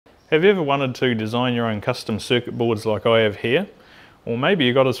Have you ever wanted to design your own custom circuit boards like I have here? Or maybe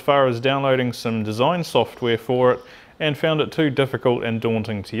you got as far as downloading some design software for it and found it too difficult and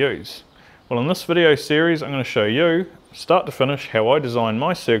daunting to use. Well, in this video series I'm going to show you, start to finish, how I design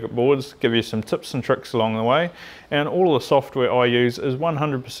my circuit boards, give you some tips and tricks along the way, and all the software I use is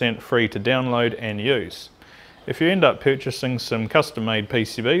 100% free to download and use. If you end up purchasing some custom-made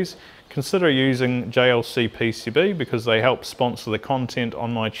PCBs, consider using JLCPCB because they help sponsor the content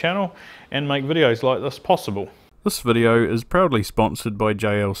on my channel and make videos like this possible. This video is proudly sponsored by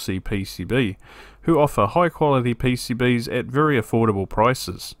JLCPCB, who offer high quality PCBs at very affordable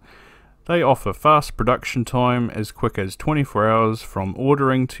prices. They offer fast production time as quick as 24 hours from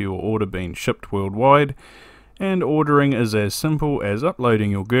ordering to your order being shipped worldwide, and ordering is as simple as uploading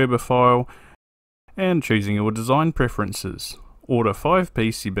your Gerber file and choosing your design preferences. Order 5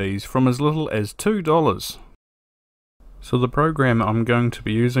 PCBs from as little as $2. So the program I'm going to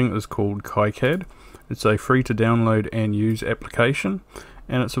be using is called Kicad. It's a free to download and use application,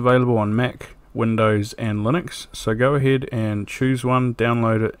 and it's available on Mac, Windows and Linux. So go ahead and choose one,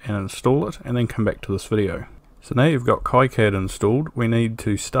 download it and install it, and then come back to this video. So now you've got Kicad installed, we need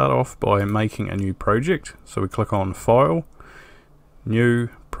to start off by making a new project. So we click on File, New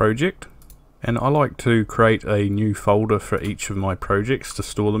Project, and I like to create a new folder for each of my projects to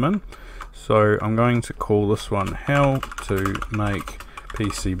store them in. So I'm going to call this one How to Make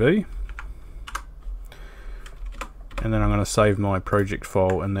PCB, and then I'm going to save my project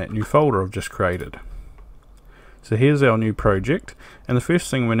file in that new folder I've just created. So here's our new project, and the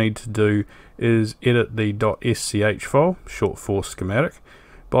first thing we need to do is edit the .sch file, short for schematic,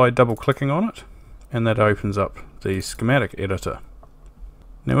 by double clicking on it, and that opens up the schematic editor.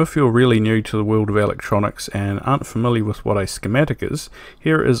 Now if you're really new to the world of electronics and aren't familiar with what a schematic is,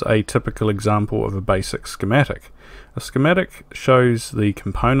 here is a typical example of a basic schematic. A schematic shows the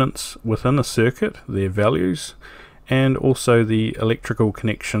components within a circuit, their values, and also the electrical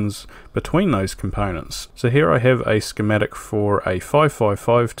connections between those components. So here I have a schematic for a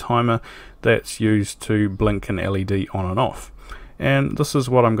 555 timer that's used to blink an LED on and off. And this is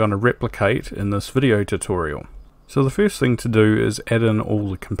what I'm going to replicate in this video tutorial. So the first thing to do is add in all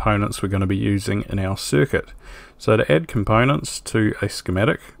the components we're going to be using in our circuit. So to add components to a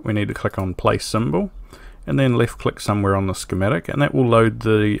schematic, we need to click on Place Symbol, and then left click somewhere on the schematic, and that will load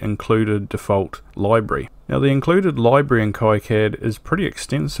the included default library. Now the included library in Kicad is pretty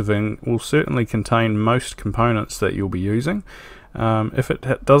extensive and will certainly contain most components that you'll be using. If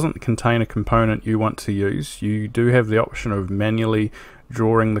it doesn't contain a component you want to use, you do have the option of manually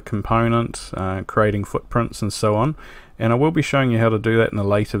drawing the component, creating footprints and so on, and I will be showing you how to do that in a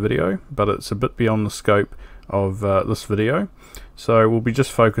later video, but it's a bit beyond the scope of this video. So we'll be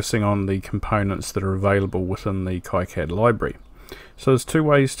just focusing on the components that are available within the Kicad library. So there's two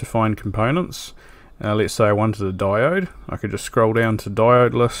ways to find components. Let's say I wanted a diode. I could just scroll down to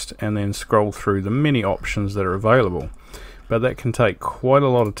diode list and then scroll through the many options that are available. But that can take quite a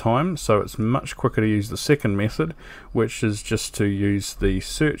lot of time, so it's much quicker to use the second method, which is just to use the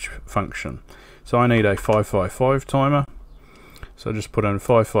search function. So I need a 555 timer, so I just put in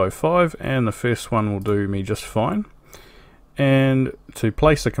 555 and the first one will do me just fine. And to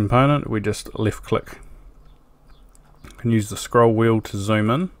place a component, we just left click. You can use the scroll wheel to zoom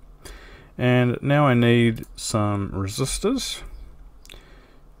in. And now I need some resistors.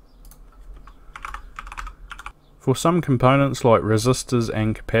 For some components like resistors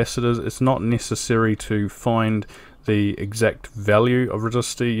and capacitors, it's not necessary to find the exact value of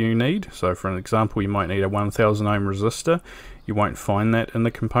resistor you need. So for an example, you might need a 1000 ohm resistor. You won't find that in the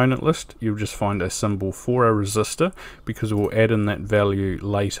component list. You'll just find a symbol for a resistor because we'll add in that value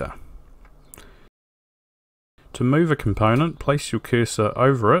later. To move a component, place your cursor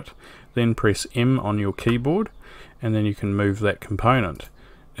over it, then press M on your keyboard, and then you can move that component.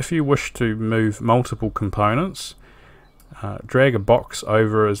 If you wish to move multiple components, drag a box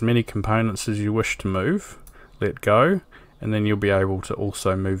over as many components as you wish to move, let go, and then you'll be able to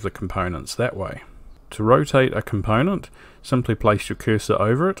also move the components that way. To rotate a component, simply place your cursor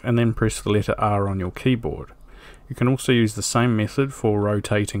over it and then press the letter R on your keyboard. You can also use the same method for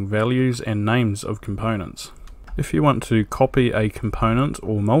rotating values and names of components. If you want to copy a component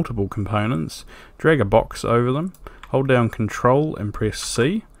or multiple components, drag a box over them, hold down Control and press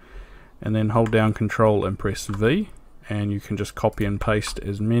C, and then hold down Control and press V, and you can just copy and paste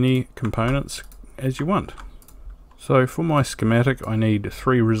as many components as you want. So for my schematic I need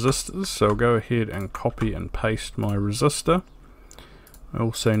 3 resistors, so I'll go ahead and copy and paste my resistor. I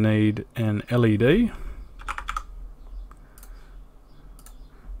also need an LED.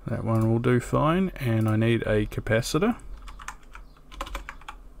 That one will do fine, and I need a capacitor.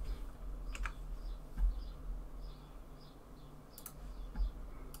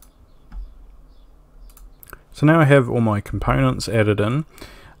 So now I have all my components added in.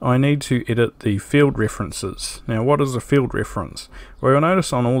 I need to edit the field references. Now what is a field reference? Well, you'll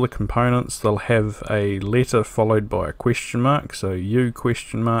notice on all the components they'll have a letter followed by a question mark, so U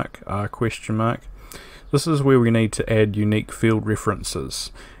question mark, R question mark. This is where we need to add unique field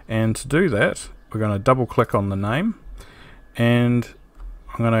references, and to do that we're going to double click on the name, and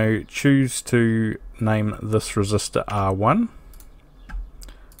I'm going to choose to name this resistor R1,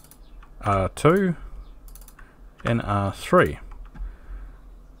 R2 and R3.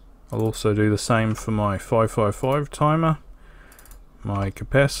 I'll also do the same for my 555 timer, my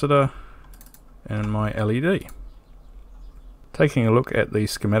capacitor and my LED. Taking a look at the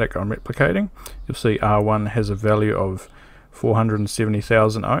schematic I'm replicating, you'll see R1 has a value of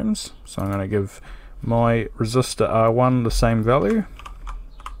 470,000 ohms, so I'm going to give my resistor R1 the same value.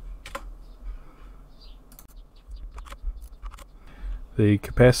 The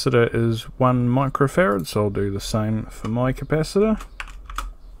capacitor is 1 microfarad, so I'll do the same for my capacitor.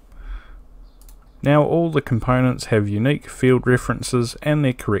 Now all the components have unique field references and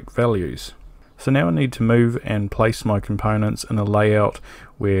their correct values. So now I need to move and place my components in a layout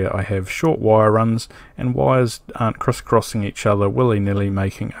where I have short wire runs and wires aren't crisscrossing each other willy-nilly,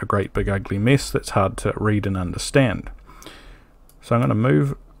 making a great big ugly mess that's hard to read and understand. So I'm going to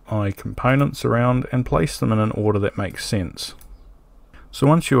move my components around and place them in an order that makes sense. So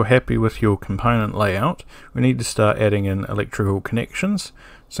once you're happy with your component layout, we need to start adding in electrical connections.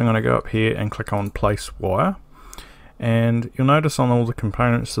 So I'm going to go up here and click on place wire, and you'll notice on all the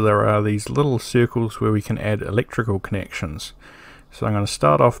components there are these little circles where we can add electrical connections. So I'm going to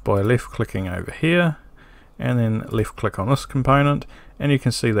start off by left clicking over here and then left click on this component, and you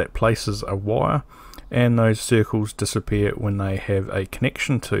can see that places a wire and those circles disappear when they have a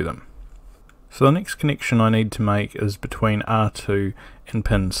connection to them. So the next connection I need to make is between R2 and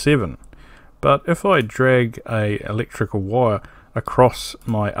pin 7. But if I drag a electrical wire across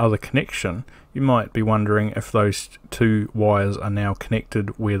my other connection, you might be wondering if those two wires are now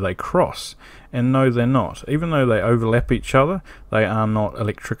connected where they cross. And no, they're not. Even though they overlap each other, they are not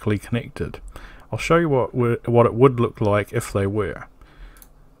electrically connected. I'll show you what it would look like if they were.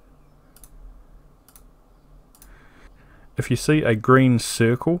 If you see a green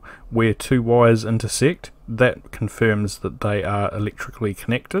circle where two wires intersect, that confirms that they are electrically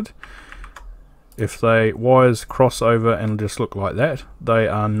connected. If the wires cross over and just look like that, they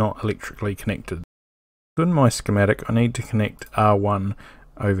are not electrically connected. In my schematic I need to connect R1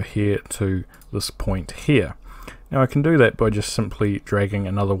 over here to this point here. Now I can do that by just simply dragging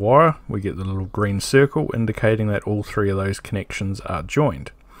another wire. We get the little green circle indicating that all three of those connections are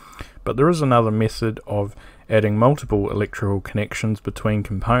joined. But there is another method of adding multiple electrical connections between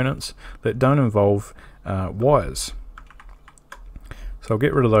components that don't involve wires. So I'll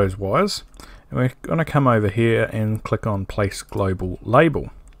get rid of those wires, and we're going to come over here and click on place global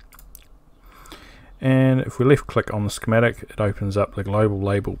label. And if we left click on the schematic, it opens up the global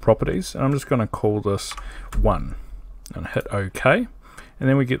label properties, and I'm just going to call this 1 and hit OK, and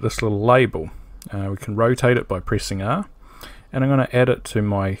then we get this little label. We can rotate it by pressing R, and I'm going to add it to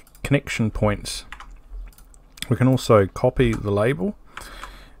my connection points. We can also copy the label,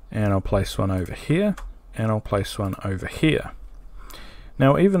 and I'll place one over here and I'll place one over here.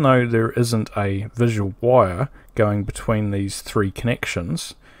 Now even though there isn't a visual wire going between these three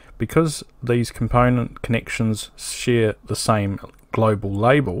connections, because these component connections share the same global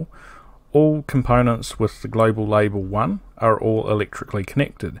label, all components with the global label 1 are all electrically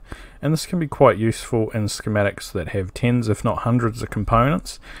connected, and this can be quite useful in schematics that have tens if not hundreds of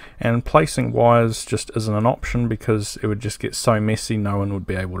components, and placing wires just isn't an option because it would just get so messy no one would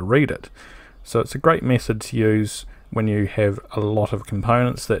be able to read it. So it's a great method to use when you have a lot of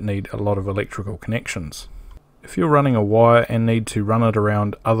components that need a lot of electrical connections. If you're running a wire and need to run it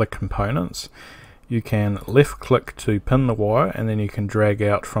around other components, you can left click to pin the wire, and then you can drag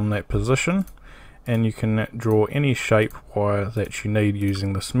out from that position, and you can draw any shape wire that you need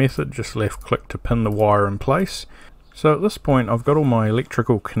using this method. Just left click to pin the wire in place. So at this point I've got all my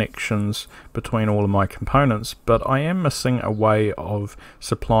electrical connections between all of my components, but I am missing a way of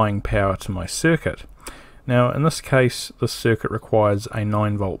supplying power to my circuit. Now in this case this circuit requires a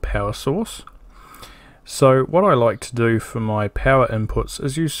 9-volt power source. So what I like to do for my power inputs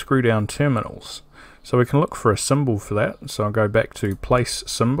is use screw down terminals. So we can look for a symbol for that. So I'll go back to place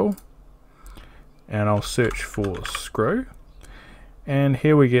symbol and I'll search for screw, and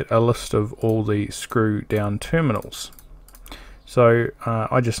here we get a list of all the screw down terminals. So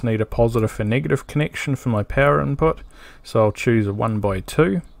I just need a positive and negative connection for my power input, so I'll choose a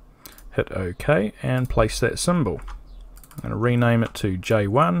 1x2, hit OK and place that symbol. I'm going to rename it to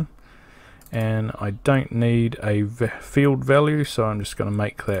J1, and I don't need a field value, so I'm just going to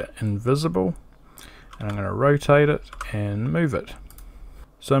make that invisible, and I'm going to rotate it and move it.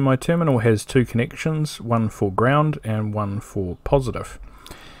 So my terminal has two connections, one for ground and one for positive.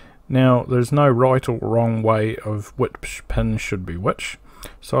 Now there's no right or wrong way of which pin should be which,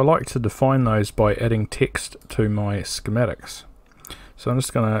 so I like to define those by adding text to my schematics. So I'm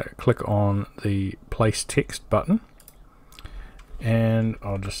just going to click on the place text button, and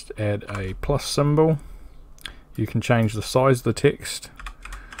I'll just add a plus symbol. You can change the size of the text,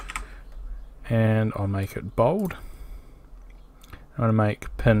 and I'll make it bold. I'm going to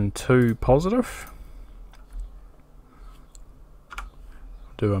make pin 2 positive.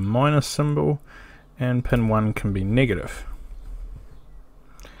 Do a minus symbol, and pin 1 can be negative.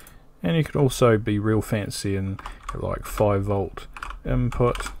 And you could also be real fancy and like 5 volt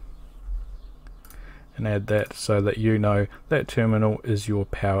input, and add that so that you know that terminal is your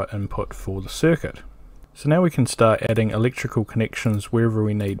power input for the circuit. So now we can start adding electrical connections wherever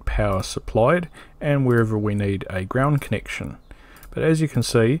we need power supplied and wherever we need a ground connection. But as you can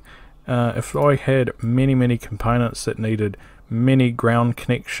see, if I had many components that needed many ground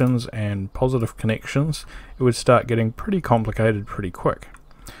connections and positive connections, it would start getting pretty complicated pretty quick.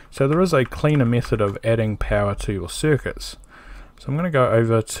 So there is a cleaner method of adding power to your circuits. So I'm going to go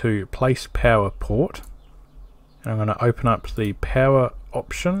over to place power port, and I'm going to open up the power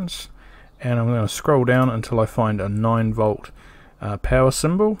options, and I'm going to scroll down until I find a 9 volt power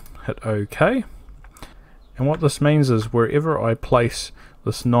symbol, hit OK. And what this means is wherever I place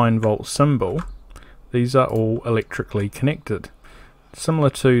this 9 volt symbol, these are all electrically connected.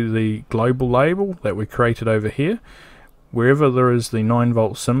 Similar to the global label that we created over here, wherever there is the 9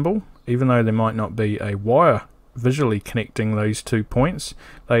 volt symbol, even though there might not be a wire visually connecting those 2 points,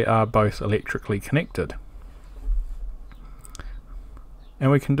 they are both electrically connected.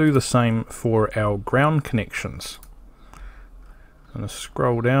 And we can do the same for our ground connections. I'm going to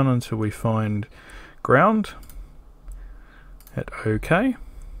scroll down until we find ground, hit OK.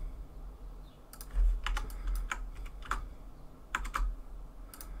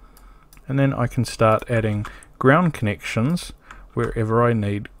 And then I can start adding ground connections wherever I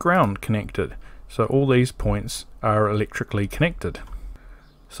need ground connected. So all these points are electrically connected.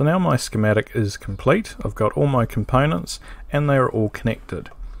 So now my schematic is complete. I've got all my components and they are all connected.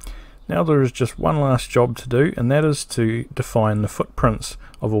 Now there is just one last job to do, and that is to define the footprints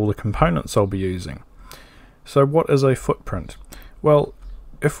of all the components I'll be using. So what is a footprint? Well,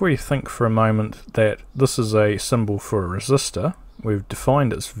 if we think for a moment that this is a symbol for a resistor, we've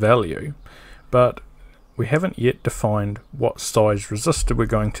defined its value, but we haven't yet defined what size resistor we're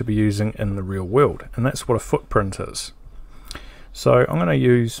going to be using in the real world, and that's what a footprint is. So I'm going to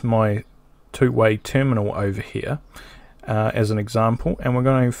use my two-way terminal over here as an example, and we're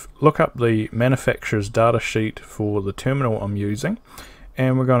going to look up the manufacturer's data sheet for the terminal I'm using,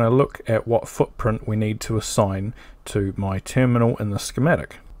 and we're going to look at what footprint we need to assign to my terminal in the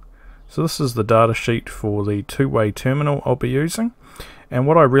schematic. So this is the data sheet for the two-way terminal I'll be using, and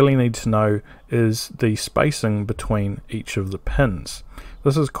what I really need to know is the spacing between each of the pins.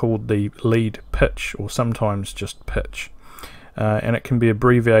 This is called the lead pitch, or sometimes just pitch, and it can be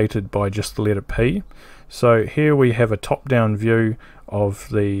abbreviated by just the letter P. So here we have a top-down view of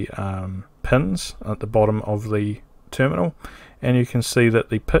the pins at the bottom of the terminal, and you can see that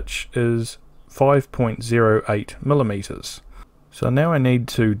the pitch is 5.08 millimeters. So now I need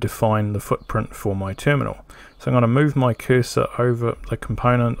to define the footprint for my terminal. So I'm going to move my cursor over the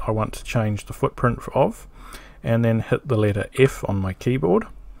component I want to change the footprint of, and then hit the letter F on my keyboard.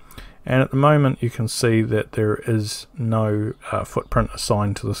 And at the moment you can see that there is no footprint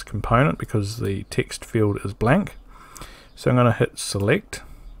assigned to this component because the text field is blank. So I'm going to hit select,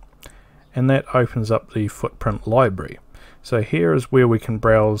 and that opens up the footprint library. So here is where we can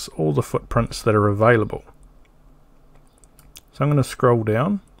browse all the footprints that are available. So I'm going to scroll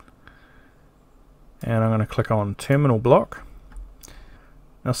down, and I'm going to click on terminal block.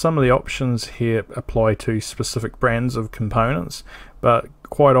 Now some of the options here apply to specific brands of components, but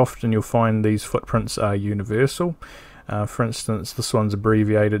quite often you'll find these footprints are universal. For instance, this one's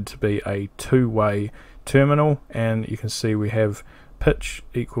abbreviated to be a two-way terminal, and you can see we have pitch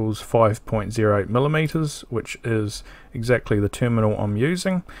equals 5.08 millimeters, which is exactly the terminal I'm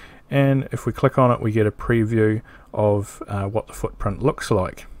using. And if we click on it, we get a preview of what the footprint looks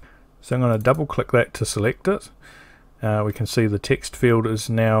like. So I'm going to double click that to select it. We can see the text field is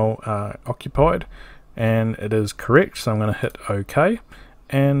now occupied, and it is correct, so I'm going to hit OK,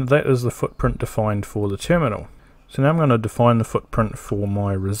 and that is the footprint defined for the terminal. So now I'm going to define the footprint for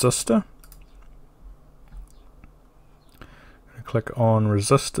my resistor. click on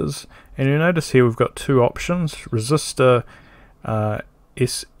resistors, and you notice here we've got two options: resistor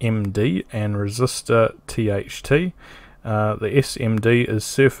SMD and resistor THT. The SMD is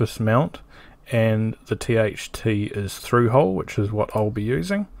surface mount and the THT is through hole, which is what I'll be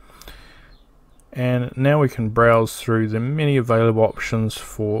using. And now we can browse through the many available options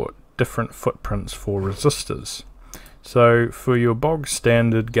for different footprints for resistors. So for your bog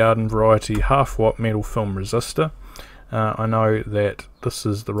standard garden variety 1/2 watt metal film resistor, I know that this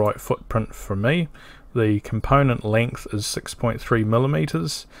is the right footprint for me. The component length is 6.3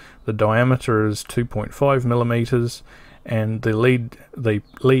 millimeters, the diameter is 2.5 millimeters, and the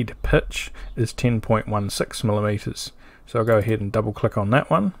lead pitch is 10.16 millimeters. So I'll go ahead and double click on that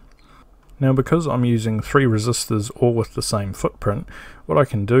one. Now, because I'm using 3 resistors all with the same footprint, what I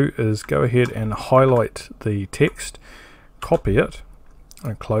can do is go ahead and highlight the text, copy it,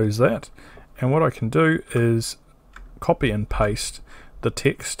 and close that. And what I can do is copy and paste the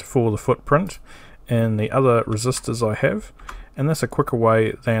text for the footprint in the other resistors I have, and that's a quicker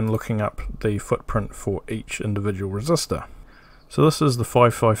way than looking up the footprint for each individual resistor. So this is the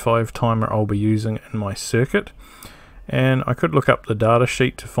 555 timer I'll be using in my circuit. And I could look up the data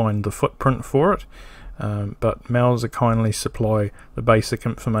sheet to find the footprint for it, but Mauser kindly supply the basic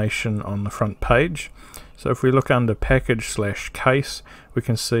information on the front page. So if we look under package/case, we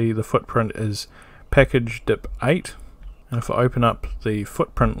can see the footprint is package dip 8. And if I open up the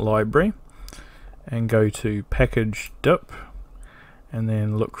footprint library and go to package dip and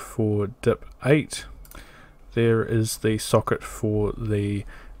then look for dip 8, there is the socket for the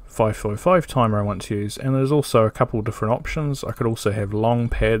 555 timer I want to use, and there's also a couple different options. I could also have long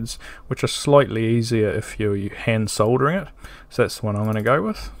pads, which are slightly easier if you're hand soldering it, so that's the one I'm going to go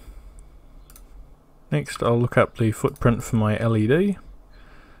with. Next I'll look up the footprint for my LED,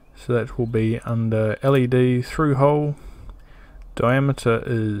 so that will be under LED through hole, diameter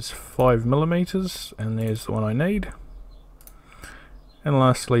is 5 millimeters, and there's the one I need. And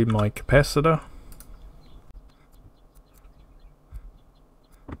lastly my capacitor.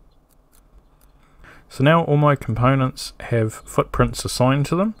 So now all my components have footprints assigned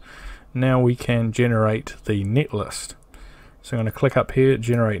to them. Now we can generate the netlist. So I'm going to click up here,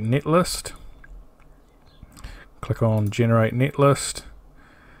 generate netlist. Click on generate netlist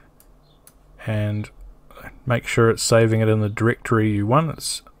and make sure it's saving it in the directory you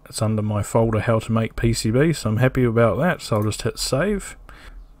want. It's under my folder how to make PCB, so I'm happy about that, so I'll just hit save.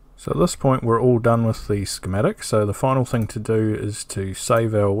 So at this point we're all done with the schematic, so the final thing to do is to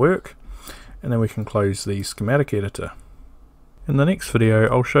save our work, and then we can close the schematic editor. In the next video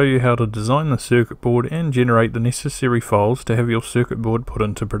I'll show you how to design the circuit board and generate the necessary files to have your circuit board put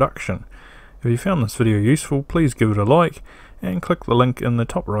into production. If you found this video useful, please give it a like and click the link in the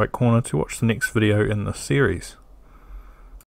top right corner to watch the next video in this series.